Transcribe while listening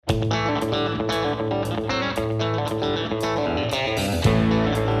Welcome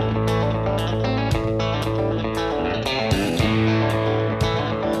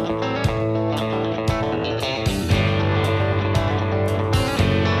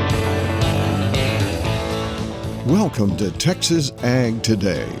to Texas Ag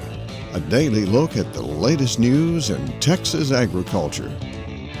Today, a daily look at the latest news in Texas agriculture.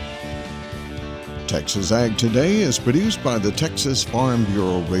 Texas Ag Today is produced by the Texas Farm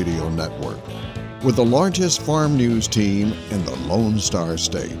Bureau Radio Network, with the largest farm news team in the Lone Star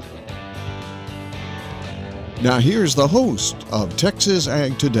State. Now here's the host of Texas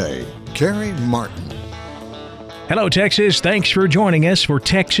Ag Today, Carrie Martin. Hello, Texas. Thanks for joining us for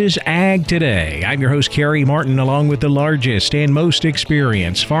Texas Ag Today. I'm your host, Carrie Martin, along with the largest and most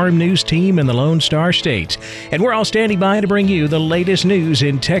experienced farm news team in the Lone Star State. And we're all standing by to bring you the latest news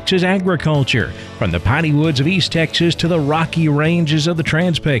in Texas agriculture, from the piney woods of East Texas to the rocky ranges of the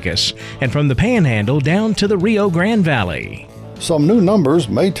Trans-Pecos, and from the Panhandle down to the Rio Grande Valley. Some new numbers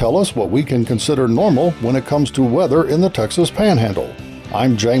may tell us what we can consider normal when it comes to weather in the Texas Panhandle.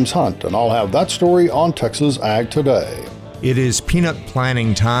 I'm James Hunt, and I'll have that story on Texas Ag Today. It is peanut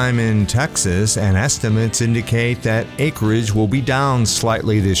planting time in Texas, and estimates indicate that acreage will be down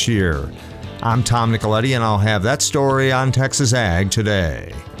slightly this year. I'm Tom Nicoletti, and I'll have that story on Texas Ag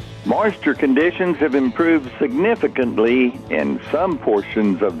Today. Moisture conditions have improved significantly in some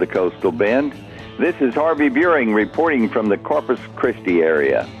portions of the coastal bend. This is Harvey Buring reporting from the Corpus Christi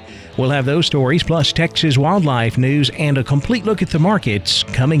area. We'll have those stories, plus Texas wildlife news and a complete look at the markets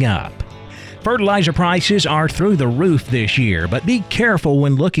coming up. Fertilizer prices are through the roof this year, but be careful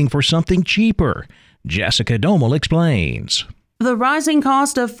when looking for something cheaper. Jessica Domel explains. The rising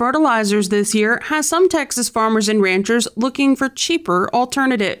cost of fertilizers this year has some Texas farmers and ranchers looking for cheaper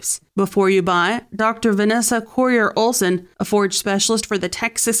alternatives. Before you buy, Dr. Vanessa Corrier-Olson, a forage specialist for the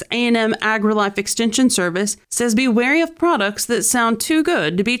Texas A&M AgriLife Extension Service, says be wary of products that sound too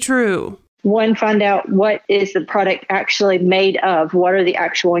good to be true. One, find out what is the product actually made of. What are the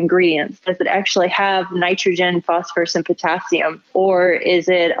actual ingredients? Does it actually have nitrogen, phosphorus, and potassium? Or is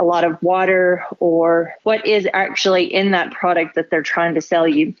it a lot of water? Or what is actually in that product that they're trying to sell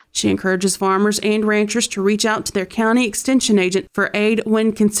you? She encourages farmers and ranchers to reach out to their county extension agent for aid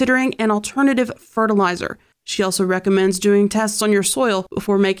when considering an alternative fertilizer. She also recommends doing tests on your soil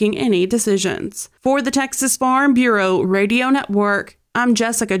before making any decisions. For the Texas Farm Bureau Radio Network, I'm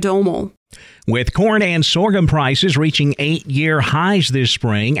Jessica Domel. With corn and sorghum prices reaching 8-year highs this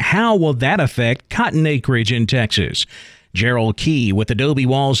spring, how will that affect cotton acreage in Texas? Gerald Key with Adobe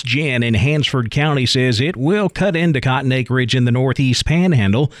Walls Gin in Hansford County says it will cut into cotton acreage in the Northeast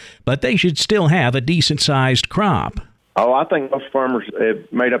Panhandle, but they should still have a decent-sized crop. Oh, I think most farmers have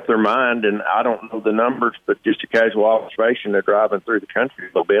made up their mind, and I don't know the numbers, but just a casual observation, they're driving through the country a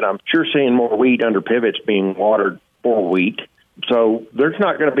little bit. I'm sure seeing more wheat under pivots being watered for wheat. So there's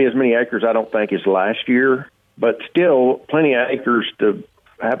not going to be as many acres, I don't think, as last year, but still plenty of acres to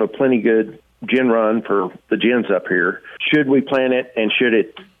have a plenty good gin run for the gins up here. Should we plant it, and should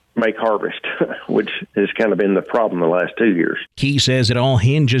it make harvest, which has kind of been the problem the last 2 years. Key says it all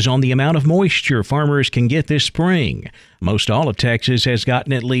hinges on the amount of moisture farmers can get this spring. Most all of Texas has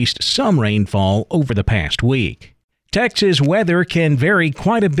gotten at least some rainfall over the past week. Texas weather can vary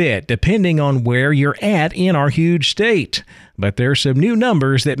quite a bit depending on where you're at in our huge state. But there's some new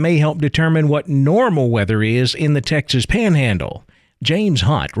numbers that may help determine what normal weather is in the Texas Panhandle. James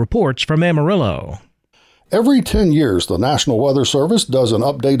Hunt reports from Amarillo. Every 10 years, the National Weather Service does an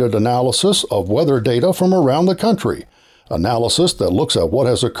updated analysis of weather data from around the country. Analysis that looks at what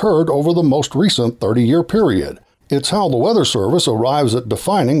has occurred over the most recent 30-year period. It's how the Weather Service arrives at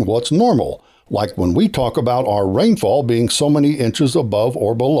defining what's normal, like when we talk about our rainfall being so many inches above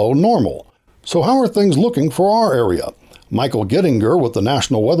or below normal. So how are things looking for our area? Michael Gettinger with the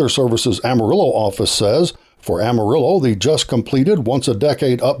National Weather Service's Amarillo office says, for Amarillo, the just completed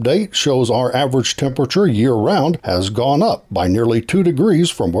once-a-decade update shows our average temperature year-round has gone up by nearly 2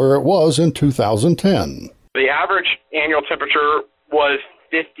 degrees from where it was in 2010. The average annual temperature was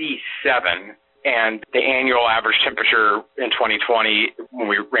 57, and the annual average temperature in 2020, when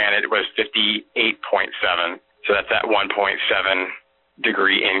we ran it, was 58.7. So that's that 1.7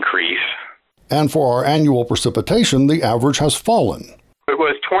 degree increase. And for our annual precipitation, the average has fallen. It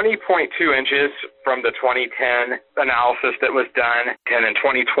was 20.2 inches from the 2010 analysis that was done, and in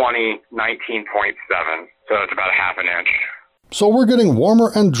 2020, 19.7. So it's about a half an inch. So we're getting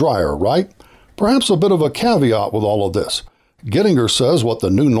warmer and drier, right? Perhaps a bit of a caveat with all of this. Gettinger says what the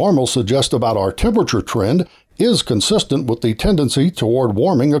new normal suggests about our temperature trend is consistent with the tendency toward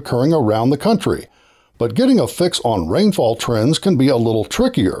warming occurring around the country. But getting a fix on rainfall trends can be a little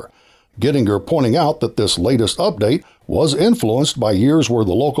trickier. Gettinger pointing out that this latest update was influenced by years where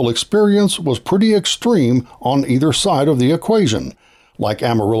the local experience was pretty extreme on either side of the equation, like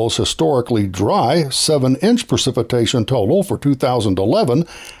Amarillo's historically dry 7-inch precipitation total for 2011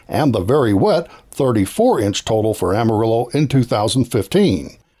 and the very wet 34-inch total for Amarillo in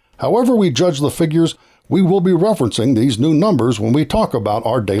 2015. However we judge the figures, we will be referencing these new numbers when we talk about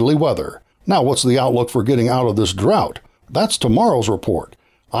our daily weather. Now, what's the outlook for getting out of this drought? That's tomorrow's report.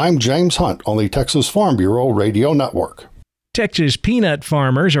 I'm James Hunt on the Texas Farm Bureau Radio Network. Texas peanut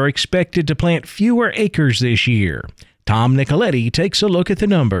farmers are expected to plant fewer acres this year. Tom Nicoletti takes a look at the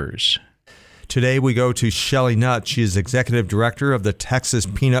numbers. Today we go to Shelley Nutt. She is Executive Director of the Texas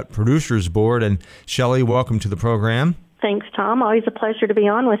Peanut Producers Board. And Shelley, welcome to the program. Thanks, Tom. Always a pleasure to be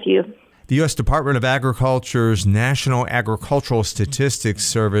on with you. The U.S. Department of Agriculture's National Agricultural Statistics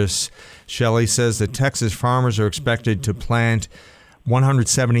Service, Shelley, says that Texas farmers are expected to plant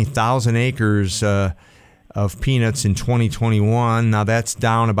 170,000 acres of peanuts in 2021. Now that's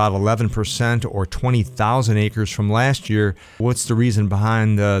down about 11% or 20,000 acres from last year. What's the reason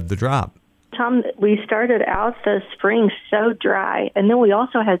behind the drop? Tom, we started out the spring so dry, and then we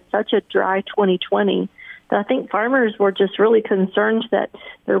also had such a dry 2020 that I think farmers were just really concerned that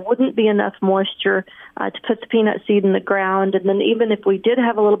there wouldn't be enough moisture to put the peanut seed in the ground. And then even if we did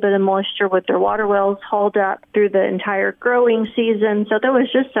have a little bit of moisture, with their water wells hauled up through the entire growing season. So there was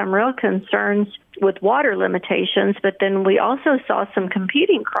just some real concerns with water limitations. But then we also saw some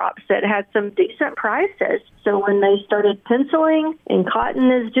competing crops that had some decent prices. So when they started penciling and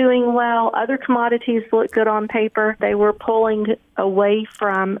cotton is doing well, other commodities look good on paper, they were pulling away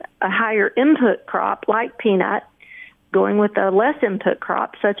from a higher input crop like peanut, going with a less input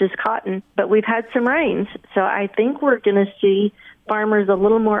crop such as cotton. But we've had some rains, so I think we're going to see farmers a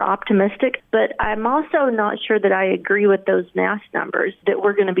little more optimistic. But I'm also not sure that I agree with those NASS numbers that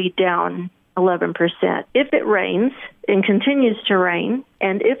we're going to be down 11%. If it rains and continues to rain,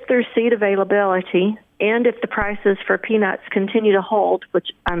 and if there's seed availability, and if the prices for peanuts continue to hold, which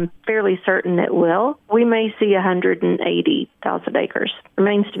I'm fairly certain it will, we may see 180,000 acres.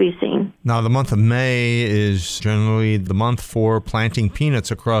 Remains to be seen. Now, the month of May is generally the month for planting peanuts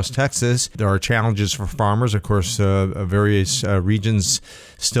across Texas. There are challenges for farmers. Of course, various regions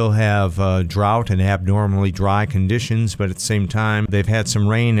still have drought and abnormally dry conditions, but at the same time, they've had some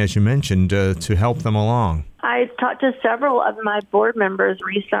rain, as you mentioned, to help them along. I talked to several of my board members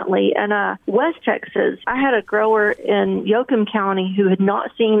recently in West Texas. I had a grower in Yoakum County who had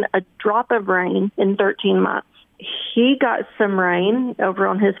not seen a drop of rain in 13 months. He got some rain over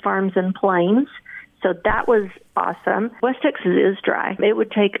on his farms in Plains, so that was awesome. West Texas is dry. It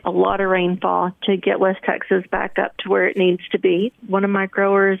would take a lot of rainfall to get West Texas back up to where it needs to be. One of my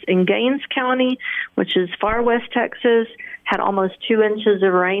growers in Gaines County, which is far West Texas, had almost 2 inches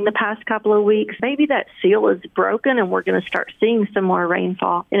of rain the past couple of weeks. Maybe that seal is broken and we're going to start seeing some more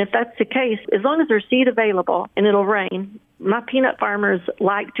rainfall. And if that's the case, as long as there's seed available and it'll rain, my peanut farmers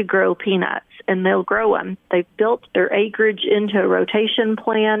like to grow peanuts and they'll grow them. They've built their acreage into a rotation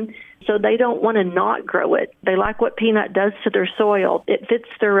plan, so they don't want to not grow it. They like what peanut does to their soil. It fits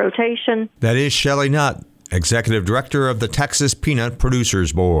their rotation. That is Shelley Nutt, Executive Director of the Texas Peanut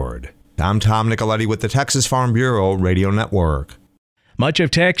Producers Board. I'm Tom Nicoletti with the Texas Farm Bureau Radio Network. Much of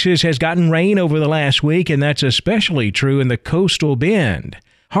Texas has gotten rain over the last week, and that's especially true in the coastal bend.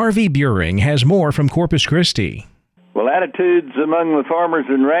 Harvey Buring has more from Corpus Christi. Well, attitudes among the farmers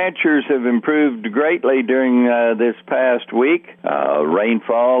and ranchers have improved greatly during this past week.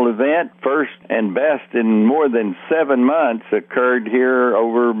 Rainfall event, first and best in more than 7 months, occurred here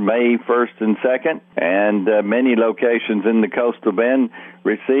over May 1st and 2nd, and many locations in the coastal bend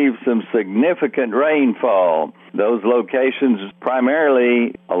received some significant rainfall. Those locations,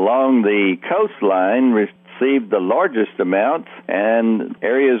 primarily along the coastline, received the largest amounts, and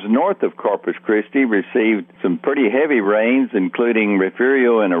areas north of Corpus Christi received some pretty heavy rains, including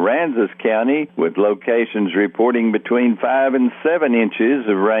Refugio and Aransas County, with locations reporting between 5 and 7 inches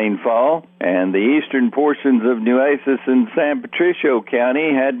of rainfall, and the eastern portions of Nueces and San Patricio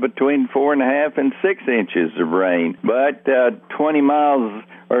County had between 4.5 and 6 inches of rain. But 20 miles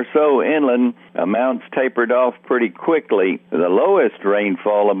or so inland, amounts tapered off pretty quickly. The lowest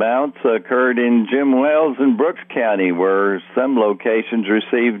rainfall amounts occurred in Jim Wells and Brooks County, where some locations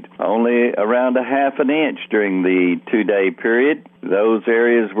received only around 1/2 inch during the 2-day period. Those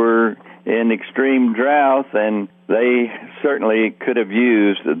areas were in extreme drought, and they certainly could have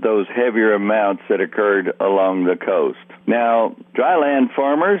used those heavier amounts that occurred along the coast. Now, dryland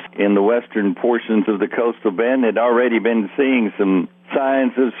farmers in the western portions of the coastal bend had already been seeing some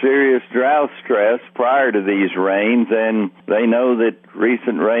signs of serious drought stress prior to these rains, and they know that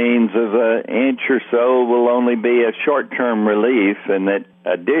recent rains of an inch or so will only be a short-term relief, and that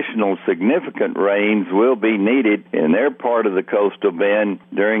additional significant rains will be needed in their part of the coastal bend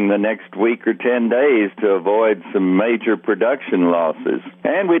during the next week or 10 days to avoid some major production losses.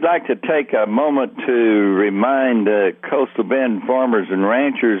 And we'd like to take a moment to remind coastal bend farmers and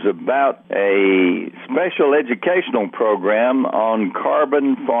ranchers about a special educational program on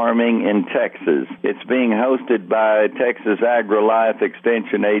carbon farming in Texas. It's being hosted by Texas AgriLife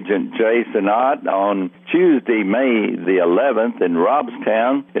Extension Agent Jason Ott on Tuesday, May the 11th in Robstown.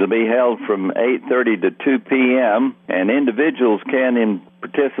 It'll be held from 8:30 to 2 p.m., and individuals can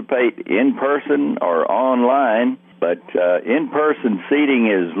participate in person or online, but in-person seating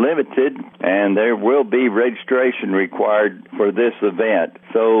is limited, and there will be registration required for this event.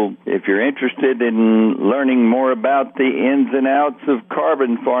 So if you're interested in learning more about the ins and outs of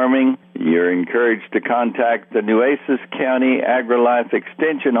carbon farming, you're encouraged to contact the Nueces County AgriLife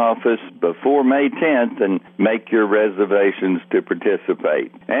Extension Office before May 10th and make your reservations to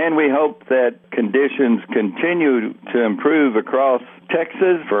participate. And we hope that conditions continue to improve across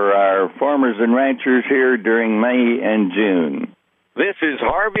Texas for our farmers and ranchers here during May and June. This is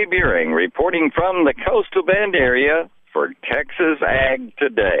Harvey Buehring reporting from the Coastal Bend area for Texas Ag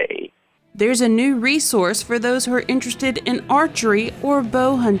Today. There's a new resource for those who are interested in archery or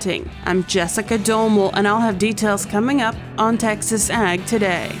bow hunting. I'm Jessica Domel, and I'll have details coming up on Texas Ag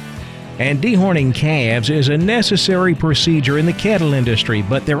Today. And dehorning calves is a necessary procedure in the cattle industry,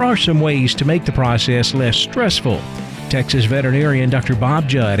 but there are some ways to make the process less stressful. Texas veterinarian Dr. Bob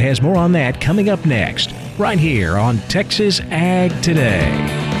Judd has more on that coming up next, right here on Texas Ag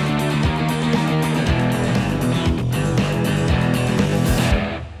Today.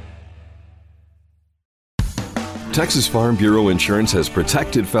 Texas Farm Bureau Insurance has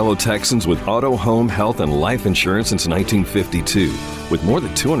protected fellow Texans with auto, home, health, and life insurance since 1952. With more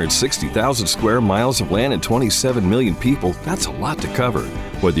than 260,000 square miles of land and 27 million people, that's a lot to cover.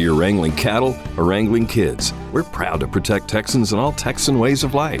 Whether you're wrangling cattle or wrangling kids, we're proud to protect Texans in all Texan ways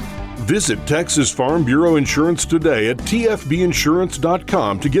of life. Visit Texas Farm Bureau Insurance today at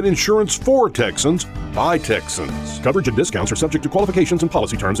tfbinsurance.com to get insurance for Texans by Texans. Coverage and discounts are subject to qualifications and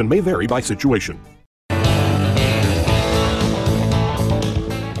policy terms and may vary by situation.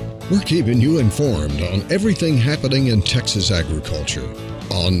 We're keeping you informed on everything happening in Texas agriculture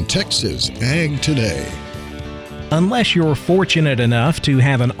on Texas Ag Today. Unless you're fortunate enough to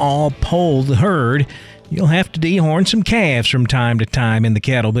have an all-polled herd, you'll have to dehorn some calves from time to time in the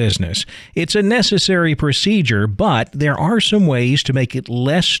cattle business. It's a necessary procedure, but there are some ways to make it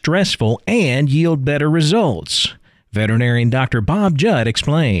less stressful and yield better results. Veterinarian Dr. Bob Judd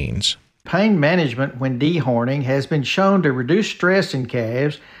explains. Pain management when dehorning has been shown to reduce stress in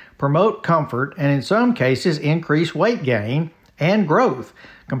calves, promote comfort, and in some cases increase weight gain and growth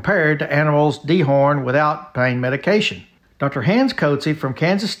compared to animals dehorned without pain medication. Dr. Hans Coetzee from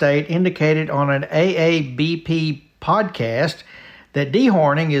Kansas State indicated on an AABP podcast that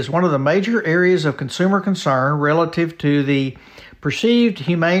dehorning is one of the major areas of consumer concern relative to the perceived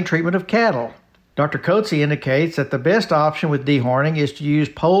humane treatment of cattle. Dr. Coetzee indicates that the best option with dehorning is to use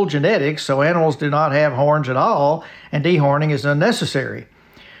polled genetics so animals do not have horns at all and dehorning is unnecessary.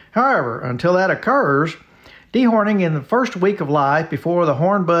 However, until that occurs, dehorning in the first week of life before the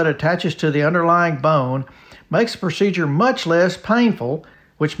horn bud attaches to the underlying bone makes the procedure much less painful,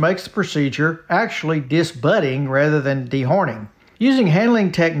 which makes the procedure actually disbudding rather than dehorning. Using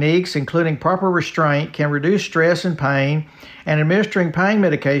handling techniques, including proper restraint, can reduce stress and pain, and administering pain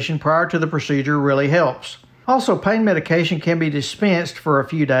medication prior to the procedure really helps. Also, pain medication can be dispensed for a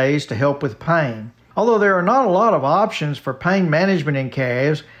few days to help with pain. Although there are not a lot of options for pain management in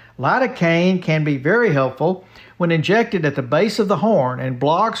calves, lidocaine can be very helpful when injected at the base of the horn and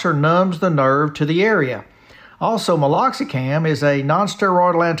blocks or numbs the nerve to the area. Also, meloxicam is a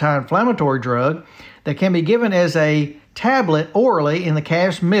non-steroidal anti-inflammatory drug that can be given as a tablet orally in the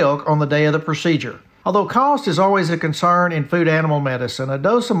calf's milk on the day of the procedure. Although cost is always a concern in food animal medicine, a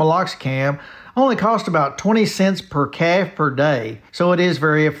dose of meloxicam only costs about 20 cents per calf per day, so it is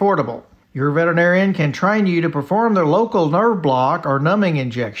very affordable. Your veterinarian can train you to perform their local nerve block or numbing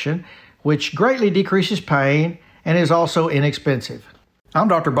injection, which greatly decreases pain and is also inexpensive. I'm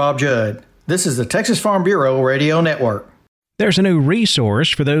Dr. Bob Judd. This is the Texas Farm Bureau Radio Network. There's a new resource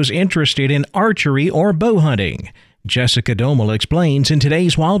for those interested in archery or bow hunting. Jessica Domel explains in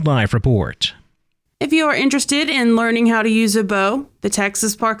today's Wildlife Report. If you are interested in learning how to use a bow, the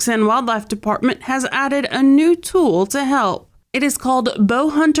Texas Parks and Wildlife Department has added a new tool to help. It is called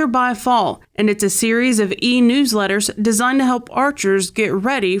Bowhunter by Fall, and it's a series of e-newsletters designed to help archers get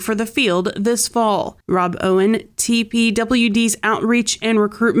ready for the field this fall. Rob Owen, TPWD's Outreach and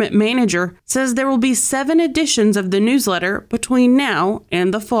Recruitment Manager, says there will be 7 editions of the newsletter between now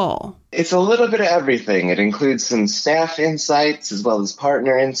and the fall. It's a little bit of everything. It includes some staff insights as well as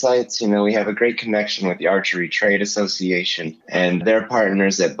partner insights. We have a great connection with the Archery Trade Association and their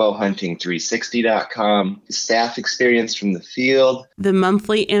partners at bowhunting360.com, staff experience from the field. The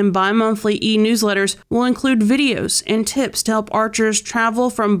monthly and bi-monthly e-newsletters will include videos and tips to help archers travel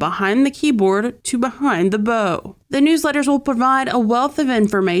from behind the keyboard to behind the bow. The newsletters will provide a wealth of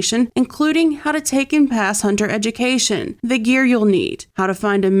information, including how to take and pass hunter education, the gear you'll need, how to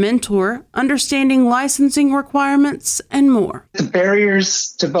find a mentor, understanding licensing requirements, and more. The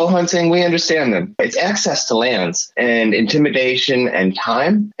barriers to bow hunting, we understand them. It's access to lands and intimidation and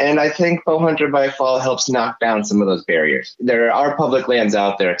time. And I think Bowhunter by Fall helps knock down some of those barriers. There are public lands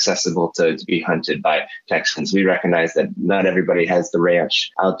out there accessible to be hunted by Texans. We recognize that not everybody has the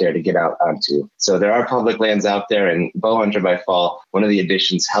ranch out there to get out onto. So there are public lands out there. And Bowhunter by Fall, one of the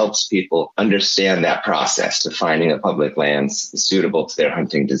editions helps people understand that process of finding a public lands suitable to their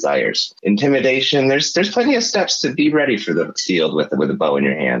hunting desires. Intimidation, there's plenty of steps to be ready for the field with a bow in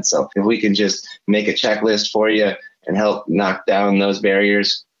your hand. So if we can just make a checklist for you and help knock down those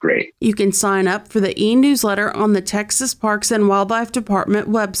barriers, great. You can sign up for the e-newsletter on the Texas Parks and Wildlife Department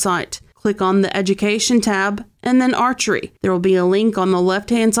website. Click on the Education tab and then Archery. There will be a link on the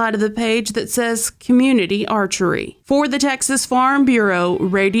left-hand side of the page that says Community Archery. For the Texas Farm Bureau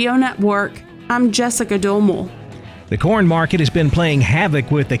Radio Network, I'm Jessica Domel. The corn market has been playing havoc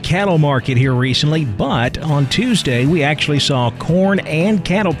with the cattle market here recently, but on Tuesday we actually saw corn and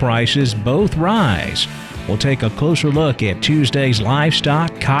cattle prices both rise. We'll take a closer look at Tuesday's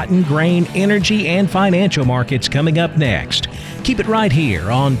livestock, cotton, grain, energy, and financial markets coming up next. Keep it right here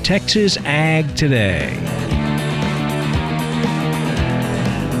on Texas Ag Today.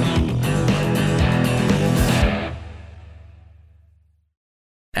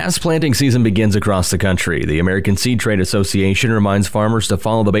 As planting season begins across the country, the American Seed Trade Association reminds farmers to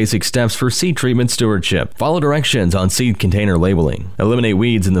follow the basic steps for seed treatment stewardship. Follow directions on seed container labeling. Eliminate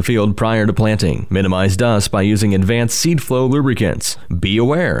weeds in the field prior to planting. Minimize dust by using advanced seed flow lubricants. Be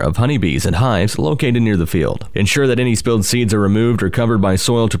aware of honeybees and hives located near the field. Ensure that any spilled seeds are removed or covered by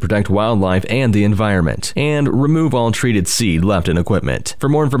soil to protect wildlife and the environment. And remove all treated seed left in equipment. For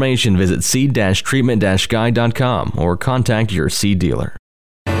more information, visit seed-treatment-guide.com or contact your seed dealer.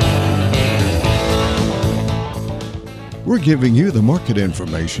 We're giving you the market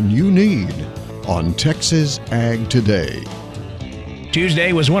information you need on Texas Ag Today.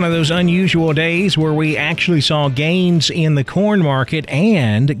 Tuesday was one of those unusual days where we actually saw gains in the corn market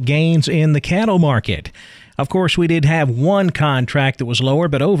and gains in the cattle market. Of course, we did have one contract that was lower,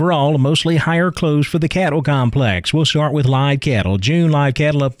 but overall, mostly higher close for the cattle complex. We'll start with live cattle. June live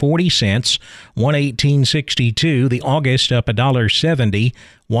cattle up 40 cents, $118.62. The August up $1.70,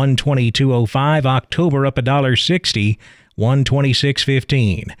 $122.05. October up $1.60,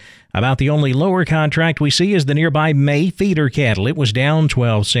 $126.15. About the only lower contract we see is the nearby May feeder cattle. It was down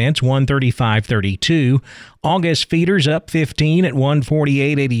 12 cents, $135.32. August feeders up 15 at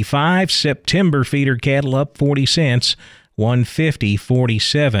 $148.85. September feeder cattle up 40 cents,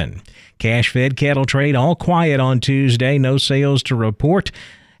 $150.47. Cash-fed cattle trade all quiet on Tuesday. No sales to report.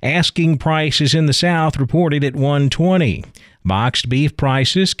 Asking prices in the South reported at $120. Boxed beef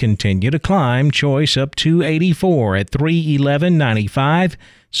prices continue to climb. Choice up $2.84 at $311.95.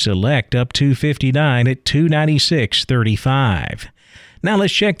 Select up $2.59 at $296.35. Now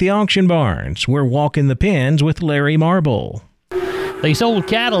let's check the auction barns. We're walking the pens with Larry Marble. They sold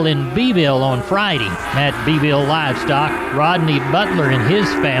cattle in Beeville on Friday. At Beeville Livestock, Rodney Butler and his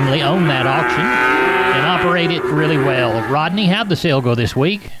family own that auction and operate it really well. Rodney, how'd the sale go this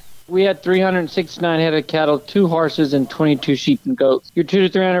week? We had 369 head of cattle, 2 horses, and 22 sheep and goats. Your 200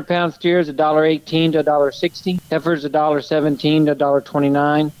 to 300 pound steers, $1.18 to $1.60. Heifers, $1.17 to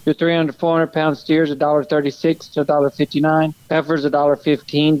 $1.29. Your 300 to 400 pound steers, $1.36 to $1.59. Heifers,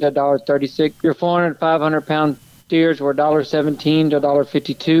 $1.15 to $1.36. Your 400 to 500 pound steers were $1.17 to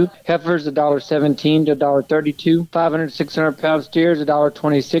 $1.52. Heifers, $1.17 to $1.32. 500 to 600 pound steers,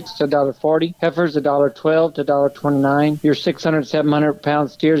 $1.26 to $1.40. Heifers, $1.12 to $1.29. Your 600 to 700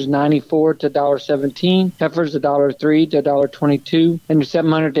 pound steers, $94 to $1.17. Heifers, $1.03 to $1.22. And your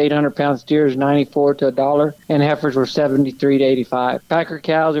 700 to 800 pound steers, $94 to $1. And heifers were $73 to $85. Packer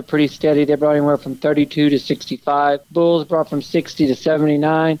cows are pretty steady. They brought anywhere from $32 to $65. Bulls brought from $60 to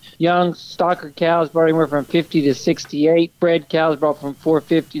 $79. Young stocker cows brought anywhere from $50 to $6.68. Bred cows brought from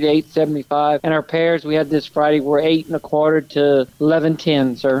 $4.50 to $8.75. And our pairs we had this Friday were $8 1/4 to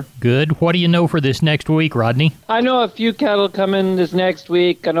 $11.10, sir. Good. What do you know for this next week, Rodney? I know a few cattle coming this next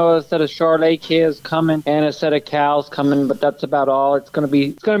week. I know a set of Charolais calves coming and a set of cows coming, but that's about all. It's gonna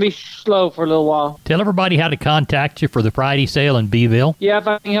be slow for a little while. Tell everybody how to contact you for the Friday sale in Beeville. Yeah, if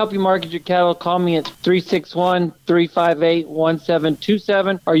I can help you market your cattle, call me at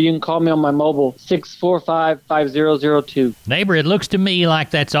 361-358-1727, or you can call me on my mobile 645-5002. Neighbor, it looks to me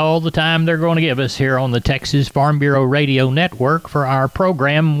like that's all the time they're going to give us here on the Texas Farm Bureau Radio Network for our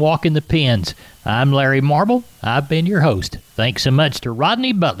program Walking the Pens. I'm Larry Marble. I've been your host. Thanks so much to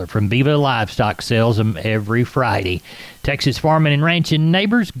Rodney Butler from Beeville Livestock sells them every Friday. Texas Farming and Ranching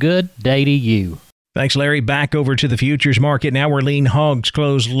neighbors, good day to you. Thanks, Larry. Back over to the futures market. Now we're lean hogs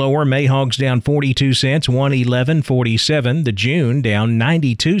closed lower. May hogs down 42 cents, 111.47. The June down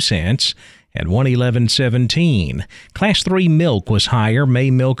 92 cents at 111.17. Class 3 milk was higher.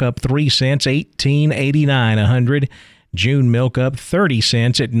 May milk up 3 cents, 18.89 a hundred. June milk up 30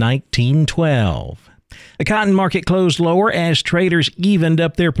 cents at 19.12. The cotton market closed lower as traders evened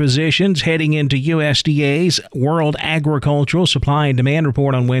up their positions heading into USDA's World Agricultural Supply and Demand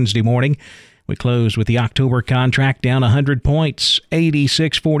Report on Wednesday morning. We closed with the October contract down 100 points,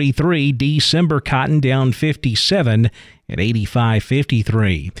 86.43. December cotton down 57 at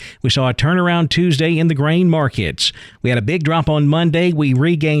 85.53. We saw a turnaround Tuesday in the grain markets. We had a big drop on Monday. We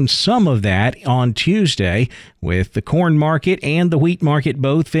regained some of that on Tuesday with the corn market and the wheat market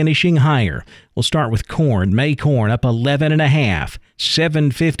both finishing higher. We'll start with corn. May corn up 11.5,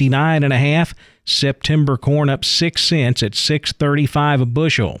 7.59.5. September corn up 6 cents at 6.35 a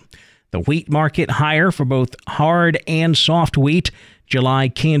bushel. The wheat market higher for both hard and soft wheat. July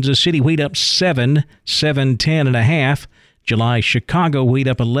Kansas City wheat up 7.10.5. July Chicago wheat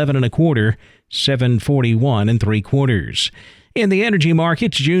up 11.25, 7.41 3/4. In the energy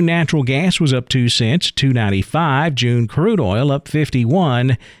markets, June natural gas was up 2 cents, 2.95. June crude oil up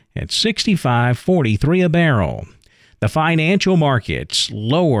 51 at 65.43 a barrel. The financial markets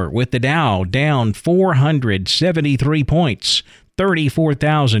lower with the Dow down 473 points,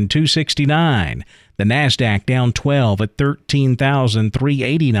 34,269. The Nasdaq down 12 at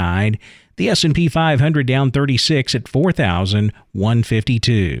 13,389. The S&P 500 down 36 at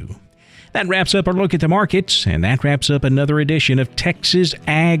 4,152. That wraps up our look at the markets, and that wraps up another edition of Texas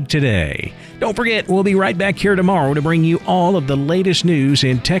Ag Today. Don't forget, we'll be right back here tomorrow to bring you all of the latest news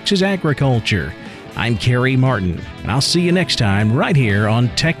in Texas agriculture. I'm Kerry Martin, and I'll see you next time right here on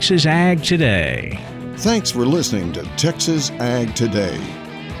Texas Ag Today. Thanks for listening to Texas Ag Today.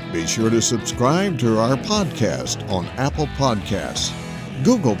 Be sure to subscribe to our podcast on Apple Podcasts,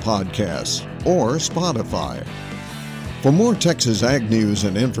 Google Podcasts, or Spotify. For more Texas Ag news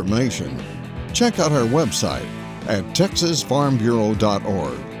and information, check out our website at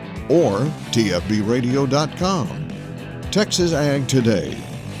texasfarmbureau.org or tfbradio.com. Texas Ag Today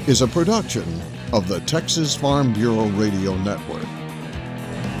is a production of the Texas Farm Bureau Radio Network.